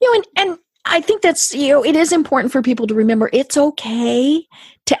 And I think that's, it is important for people to remember it's okay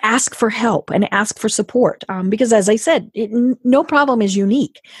to ask for help and ask for support. Because as I said, no problem is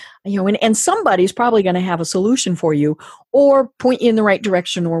unique, and somebody's probably going to have a solution for you or point you in the right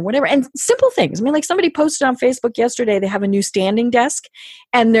direction or whatever. And simple things. I mean, like somebody posted on Facebook yesterday, they have a new standing desk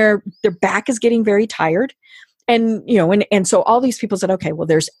and their back is getting very tired. And, and so all these people said, okay, well,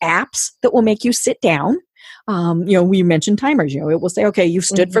 there's apps that will make you sit down. We mentioned timers, it will say, okay, you've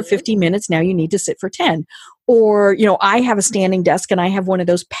stood for 50 minutes. Now you need to sit for 10. Or, I have a standing desk and I have one of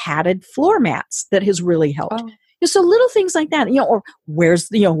those padded floor mats that has really helped. So little things like that, or where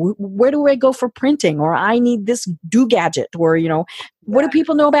do I go for printing? Or I need this gadget, or, what do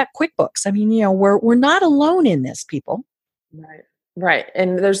people know about QuickBooks? I mean, we're not alone in this, people. Right. Right.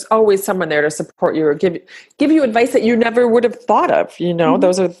 And there's always someone there to support you or give you advice that you never would have thought of,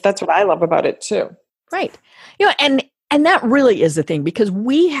 that's what I love about it too. Right. And that really is the thing, because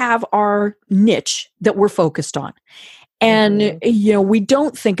we have our niche that we're focused on. And, we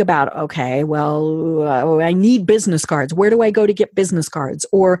don't think about, okay, well, I need business cards. Where do I go to get business cards?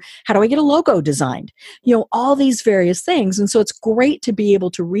 Or how do I get a logo designed? All these various things. And so it's great to be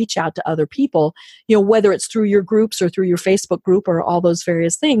able to reach out to other people, whether it's through your groups or through your Facebook group or all those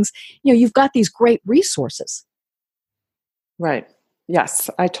various things. You've got these great resources. Right. Yes,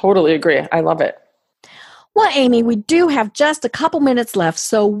 I totally agree. I love it. Well, Amy, we do have just a couple minutes left.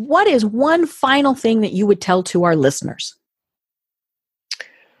 So what is one final thing that you would tell to our listeners?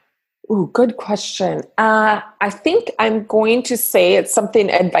 Ooh, good question. I think I'm going to say it's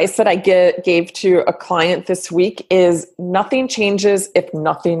advice that I gave to a client this week is nothing changes if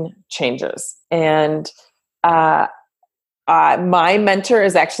nothing changes. And my mentor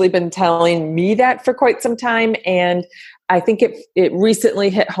has actually been telling me that for quite some time. And I think it recently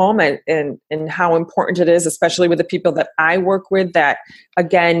hit home and how important it is, especially with the people that I work with, that,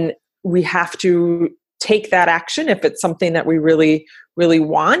 again, we have to take that action if it's something that we really, really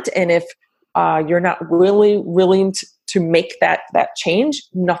want. And if you're not really willing to make that change,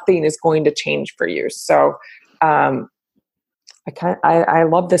 nothing is going to change for you. So I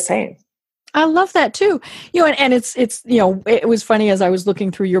love the saying. I love that too. And it's it was funny as I was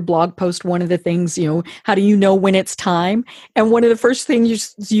looking through your blog post, one of the things, how do you know when it's time? And one of the first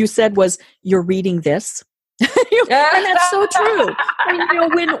things you said was, you're reading this. And that's so true.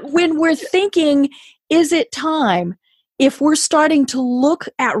 And, when we're thinking, is it time? if we're starting to look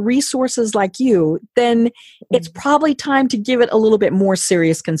at resources like you, then it's probably time to give it a little bit more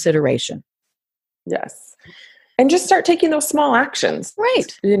serious consideration. Yes. And just start taking those small actions.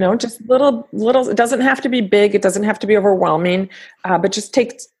 Right. Just little, it doesn't have to be big. It doesn't have to be overwhelming, but just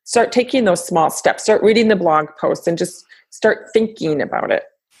start taking those small steps, start reading the blog posts and just start thinking about it.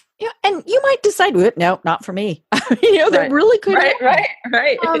 Yeah, and you might decide, no, not for me. That really could. Right.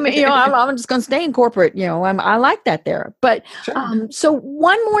 I'm just going to stay in corporate. I like that there. But Sure. So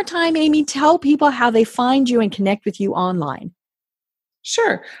one more time, Amy, tell people how they find you and connect with you online.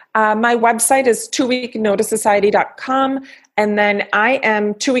 Sure. My website is 2weeknoticesociety.com. And then I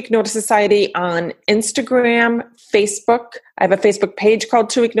am 2 Week Notice Society on Instagram, Facebook. I have a Facebook page called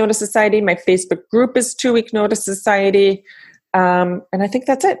 2 Week Notice Society. My Facebook group is 2 Week Notice Society. And I think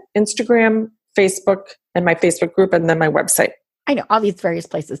that's it. Instagram, Facebook, and my Facebook group, and then my website. I know, all these various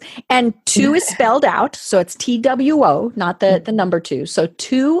places. And 2 is spelled out, so it's TWO, not the number 2. So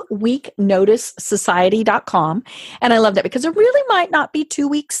 2weeknoticesociety.com. And I love that because it really might not be 2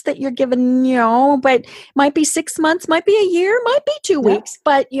 weeks that you're given, but might be 6 months, might be a year, might be 2 weeks.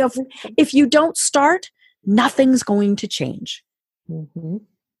 But if you don't start, nothing's going to change. Mm-hmm.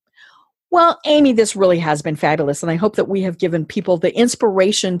 Well, Amy, this really has been fabulous, and I hope that we have given people the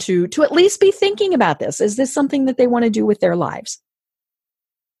inspiration to at least be thinking about this. Is this something that they want to do with their lives?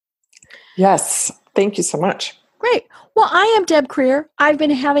 Yes. Thank you so much. Great. Well, I am Deb Creer. I've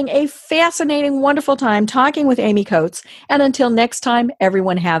been having a fascinating, wonderful time talking with Amy Coates, and until next time,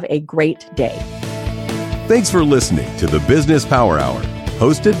 everyone have a great day. Thanks for listening to the Business Power Hour,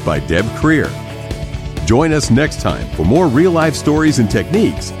 hosted by Deb Creer. Join us next time for more real-life stories and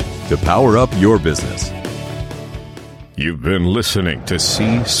techniques to power up your business. You've been listening to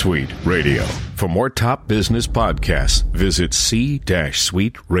C-Suite Radio. For more top business podcasts, visit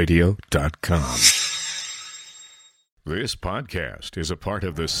c-suiteradio.com. This podcast is a part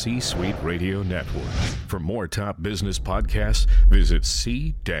of the C-Suite Radio Network. For more top business podcasts, visit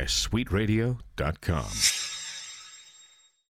c-suiteradio.com.